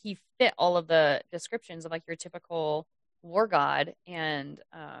he fit all of the descriptions of like your typical war god. And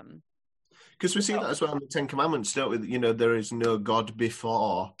Because we see that as well in the Ten Commandments, don't we? You know, there is no God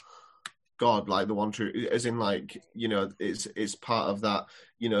before God, like the one true, as in, like, you know, it's part of that.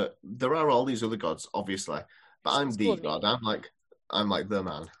 You know, there are all these other gods, obviously, but I'm the God. I'm like the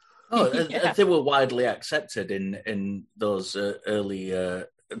man. Oh, Yeah. they were widely accepted in those early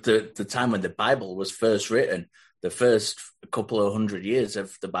the time when the Bible was first written. The first couple of 100 years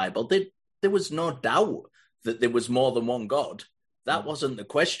of the Bible, there was no doubt that there was more than one God. That wasn't the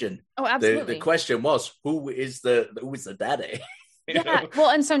question. Oh, absolutely. The question was, who is the daddy? Yeah. Well,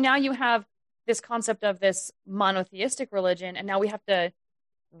 and so now you have this concept of this monotheistic religion, and now we have to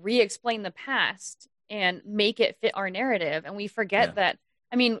re-explain the past and make it fit our narrative. And we forget that,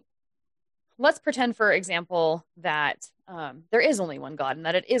 I mean, let's pretend, for example, that there is only one God and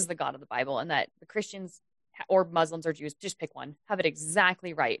that it is the God of the Bible, and that the Christians or Muslims or Jews, just pick one, have it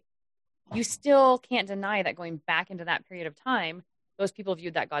exactly right. You still can't deny that going back into that period of time, those people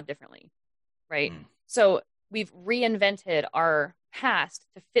viewed that God differently, right? So we've reinvented our past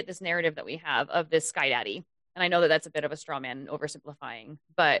to fit this narrative that we have of this sky daddy. And I know that that's a bit of a straw man, oversimplifying,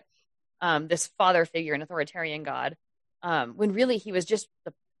 but this father figure, an authoritarian God, when really he was just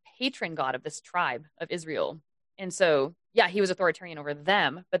the patron God of this tribe of Israel. And so, yeah, he was authoritarian over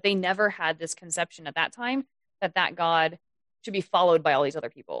them, but they never had this conception at that time that God should be followed by all these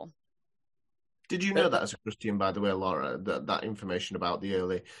other people. Did you know that as a Christian, by the way, Laura, that information about the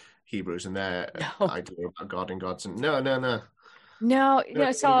early Hebrews and their idea about God and gods? And no.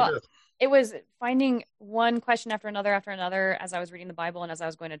 So it was finding one question after another as I was reading the Bible and as I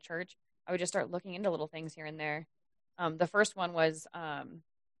was going to church. I would just start looking into little things here and there. The first one was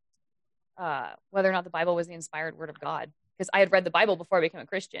whether or not the Bible was the inspired word of God, because I had read the Bible before I became a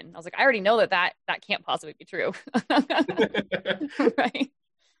Christian. I was like, I already know that can't possibly be true. Right.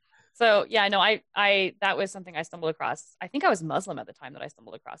 So yeah, no, I that was something I stumbled across. I think I was Muslim at the time that I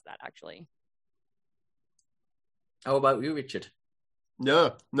stumbled across that, actually. How about you, Richard?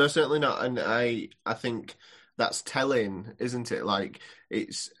 No, certainly not. And I think that's telling, isn't it? Like,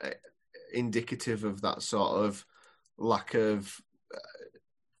 it's indicative of that sort of lack of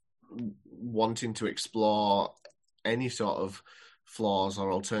wanting to explore any sort of flaws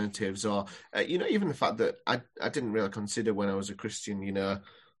or alternatives, or even the fact that I didn't really consider when I was a Christian,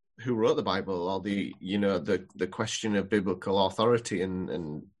 who wrote the Bible, or the question of biblical authority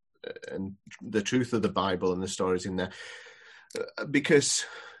and the truth of the Bible and the stories in there. Because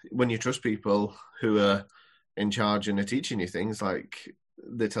when you trust people who are in charge and are teaching you things, like,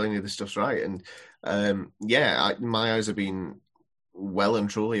 they're telling you the stuff's right. And my eyes have been well and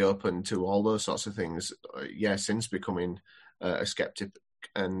truly open to all those sorts of things, since becoming a skeptic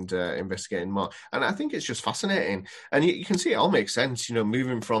and investigating more. And I think it's just fascinating. And you can see it all makes sense,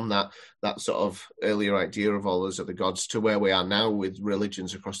 moving from that sort of earlier idea of all those other gods to where we are now with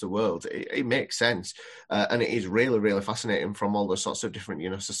religions across the world. It makes sense. And it is really, really fascinating from all those sorts of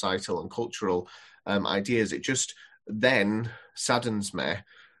different, societal and cultural ideas. It just then saddens me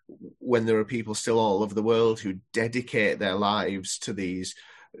when there are people still all over the world who dedicate their lives to these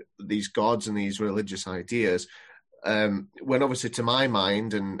gods and these religious ideas, when obviously, to my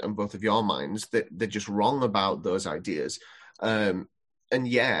mind and both of your minds, that they're just wrong about those ideas. And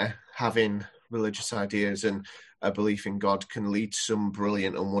having religious ideas and a belief in God can lead to some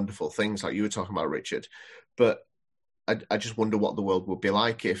brilliant and wonderful things, like you were talking about, Richard. But I just wonder what the world would be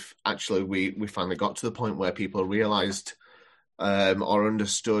like if actually we finally got to the point where people realised or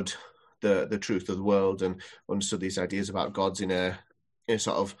understood the truth of the world and understood these ideas about gods in a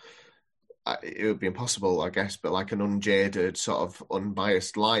sort of, it would be impossible, I guess, but like an unjaded, sort of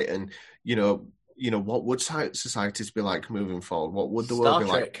unbiased light. And, what would societies be like moving forward? What would the world be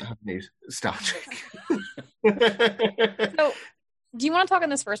like? Star Trek. So, do you want to talk on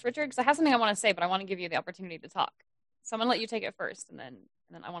this first, Richard? Because I have something I want to say, but I want to give you the opportunity to talk. So I'm going to let you take it first, and then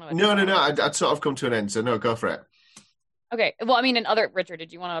I want to... No. I'd sort of come to an end, so no, go for it. Okay. Well, I mean, Richard,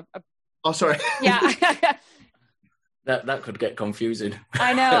 did you want to... Oh, sorry. Yeah. That could get confusing.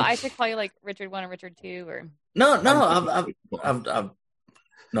 I know. I should call you like Richard 1 or Richard 2 or... No.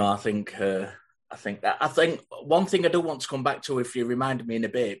 I think one thing I do want to come back to, if you remind me in a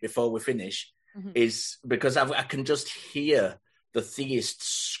bit before we finish, is because I can just hear the theists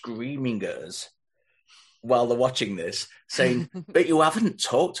screaming at us while they're watching this, saying, but you haven't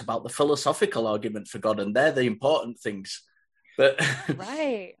talked about the philosophical argument for God, and they're the important things. But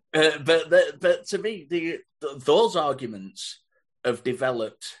right. But to me, those arguments have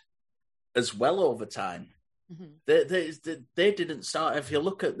developed as well over time. They didn't start. If you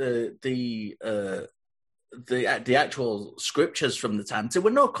look at the actual scriptures from the time, there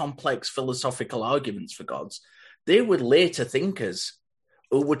were no complex philosophical arguments for gods. They were later thinkers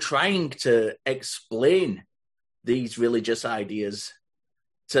who were trying to explain these religious ideas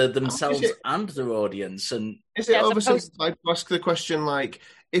to themselves and their audience. And is it oversimplified to ask the question, like,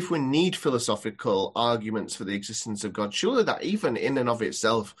 if we need philosophical arguments for the existence of God, surely that even in and of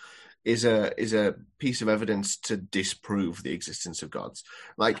itself is a piece of evidence to disprove the existence of gods,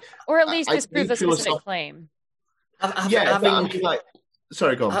 like, or at least disprove a specific claim.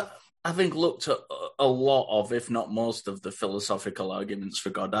 Sorry, go on. Having looked at a lot of, if not most of, the philosophical arguments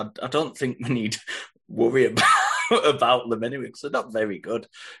for God, I don't think we need worry about them anyway, because they're not very good,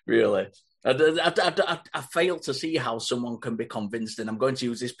 really. I fail to see how someone can be convinced, and I'm going to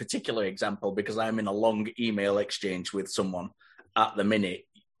use this particular example because I'm in a long email exchange with someone at the minute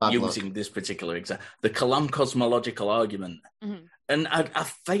using this particular example, the Kalam cosmological argument. Mm-hmm. And I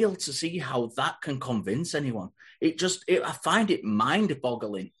fail to see how that can convince anyone. I find it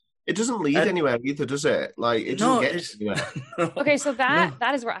mind-boggling. It doesn't lead anywhere either, does it? Like, it doesn't get anywhere. Okay, so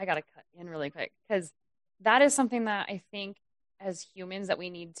that is where I got to cut in really quick, because that is something that I think as humans that we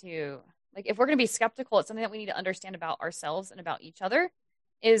need to, like, if we're going to be skeptical, it's something that we need to understand about ourselves and about each other,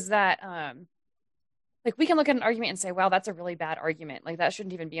 is that, like, we can look at an argument and say, wow, that's a really bad argument. Like, that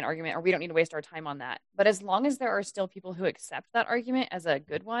shouldn't even be an argument, or we don't need to waste our time on that. But as long as there are still people who accept that argument as a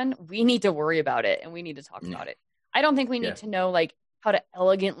good one, we need to worry about it and we need to talk about it. I don't think we need to know, like, how to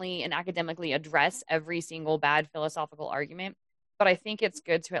elegantly and academically address every single bad philosophical argument. But I think it's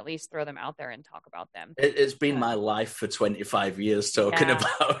good to at least throw them out there and talk about them. It's been my life for 25 years talking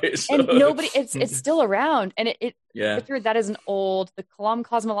about it. So. And nobody, it's still around. And that is the Kalam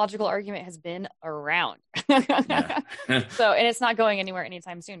cosmological argument has been around. So, and it's not going anywhere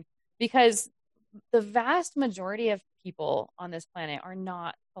anytime soon, because the vast majority of people on this planet are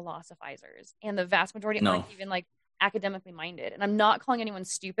not philosophizers. And the vast majority aren't even like academically minded. And I'm not calling anyone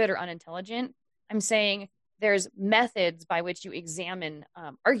stupid or unintelligent. I'm saying there's methods by which you examine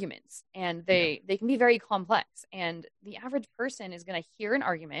arguments, and they can be very complex. And the average person is going to hear an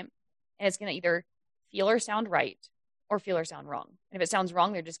argument, and it's going to either feel or sound right or feel or sound wrong. And if it sounds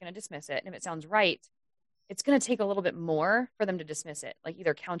wrong, they're just going to dismiss it. And if it sounds right, it's going to take a little bit more for them to dismiss it, like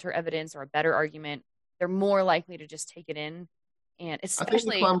either counter evidence or a better argument. They're more likely to just take it in. And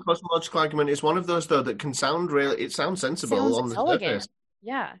especially, I think the Kalam cosmological argument is one of those, though, that can sound it sounds sensible on the surface.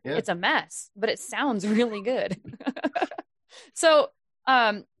 Yeah, it's a mess, but it sounds really good. So,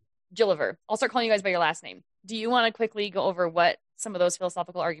 Gilliver, I'll start calling you guys by your last name. Do you want to quickly go over what some of those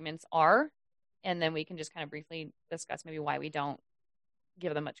philosophical arguments are? And then we can just kind of briefly discuss maybe why we don't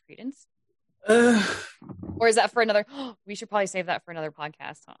give them much credence. Or is that for another? We should probably save that for another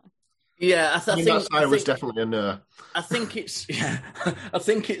podcast, huh? Yeah, I think I was definitely a no. I think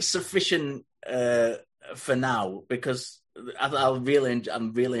it's sufficient for now, because I'm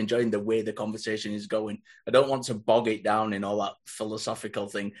really enjoying the way the conversation is going. I don't want to bog it down in all that philosophical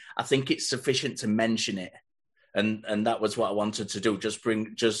thing. I think it's sufficient to mention it, and that was what I wanted to do.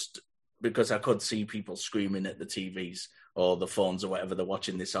 Just because I could see people screaming at the TVs or the phones or whatever they're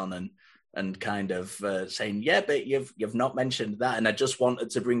watching this on, and kind of saying, yeah, but you've not mentioned that. And I just wanted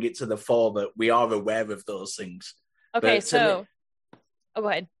to bring it to the fore that we are aware of those things. Okay, go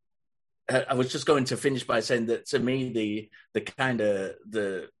ahead. I was just going to finish by saying that to me, the kind of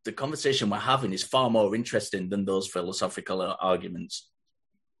the conversation we're having is far more interesting than those philosophical arguments.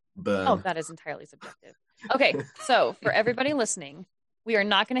 Oh, that is entirely subjective. Okay, so for everybody listening, we are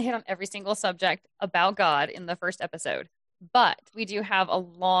not going to hit on every single subject about God in the first episode. But we do have a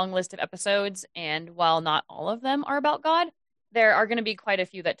long list of episodes, and while not all of them are about God, there are going to be quite a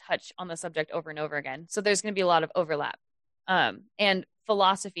few that touch on the subject over and over again. So there's going to be a lot of overlap. And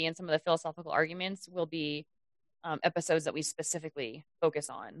philosophy and some of the philosophical arguments will be episodes that we specifically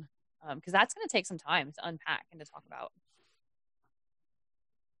focus on, because that's going to take some time to unpack and to talk about.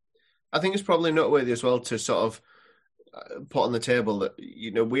 I think it's probably noteworthy as well to sort of put on the table that,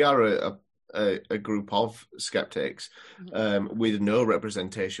 we are a group of skeptics with no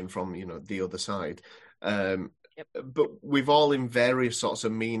representation from the other side, but we've all in various sorts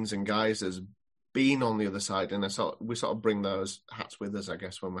of means and guises been on the other side, and we sort of bring those hats with us, I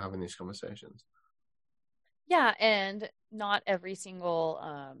guess, when we're having these conversations. Yeah, and not every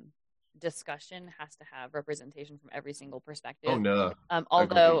single discussion has to have representation from every single perspective. Oh no.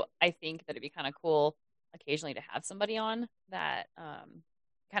 Although I think that it'd be kind of cool occasionally to have somebody on that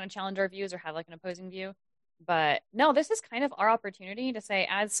kind of challenge our views or have like an opposing view. But no, this is kind of our opportunity to say,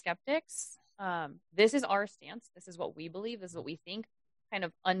 as skeptics, this is our stance. This is what we believe. This is what we think, kind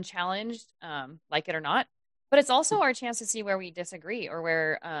of unchallenged, like it or not. But it's also our chance to see where we disagree, or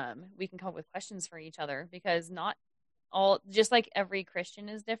where we can come up with questions for each other, because not all, just like every Christian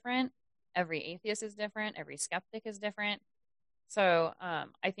is different, every atheist is different, every skeptic is different. So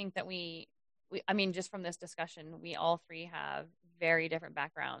I think that I mean, just from this discussion, we all three have very different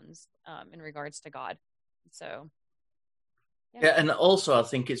backgrounds in regards to God. So, yeah, and also I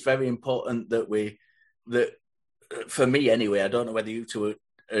think it's very important that for me anyway, I don't know whether you two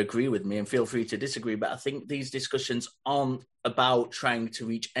agree with me, and feel free to disagree, but I think these discussions aren't about trying to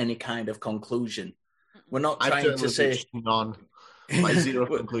reach any kind of conclusion. We're not trying to say none. My zero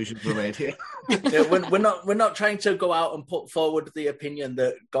conclusions were made here. we're not trying to go out and put forward the opinion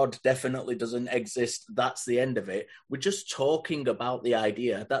that God definitely doesn't exist. That's the end of it. We're just talking about the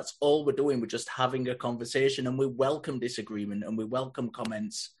idea. That's all we're doing. We're just having a conversation, and we welcome disagreement and we welcome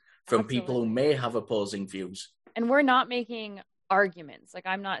comments from people who may have opposing views. And we're not making arguments. Like,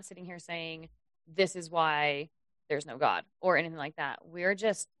 I'm not sitting here saying this is why there's no God or anything like that. We're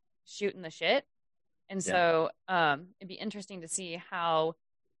just shooting the shit. And so it'd be interesting to see how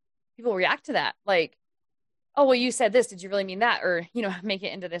people react to that. Like, oh, well, you said this. Did you really mean that? Or, make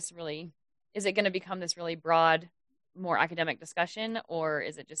it into this really, is it going to become this really broad, more academic discussion? Or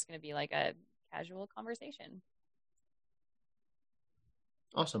is it just going to be like a casual conversation?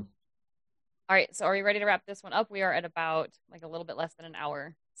 Awesome. All right. So are we ready to wrap this one up? We are at about like a little bit less than an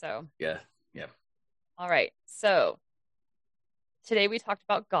hour. So yeah. All right. So today we talked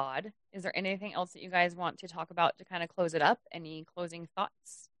about God. Is there anything else that you guys want to talk about to kind of close it up? Any closing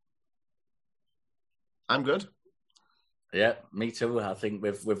thoughts? I'm good. Yeah, me too. I think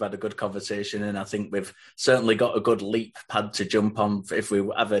we've had a good conversation, and I think we've certainly got a good leap pad to jump on if we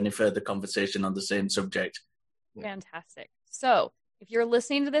have any further conversation on the same subject. Fantastic. So if you're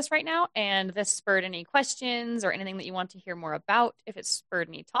listening to this right now and this spurred any questions or anything that you want to hear more about, if it spurred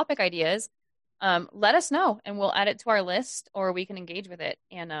any topic ideas, let us know and we'll add it to our list, or we can engage with it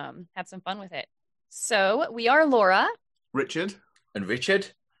and have some fun with it. So we are Laura, Richard,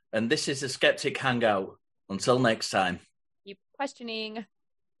 and this is the Skeptic Hangout. Until next time, keep questioning,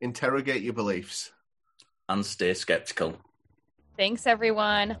 interrogate your beliefs, and stay skeptical. Thanks,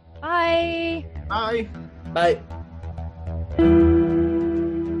 everyone. Bye. Bye. Bye.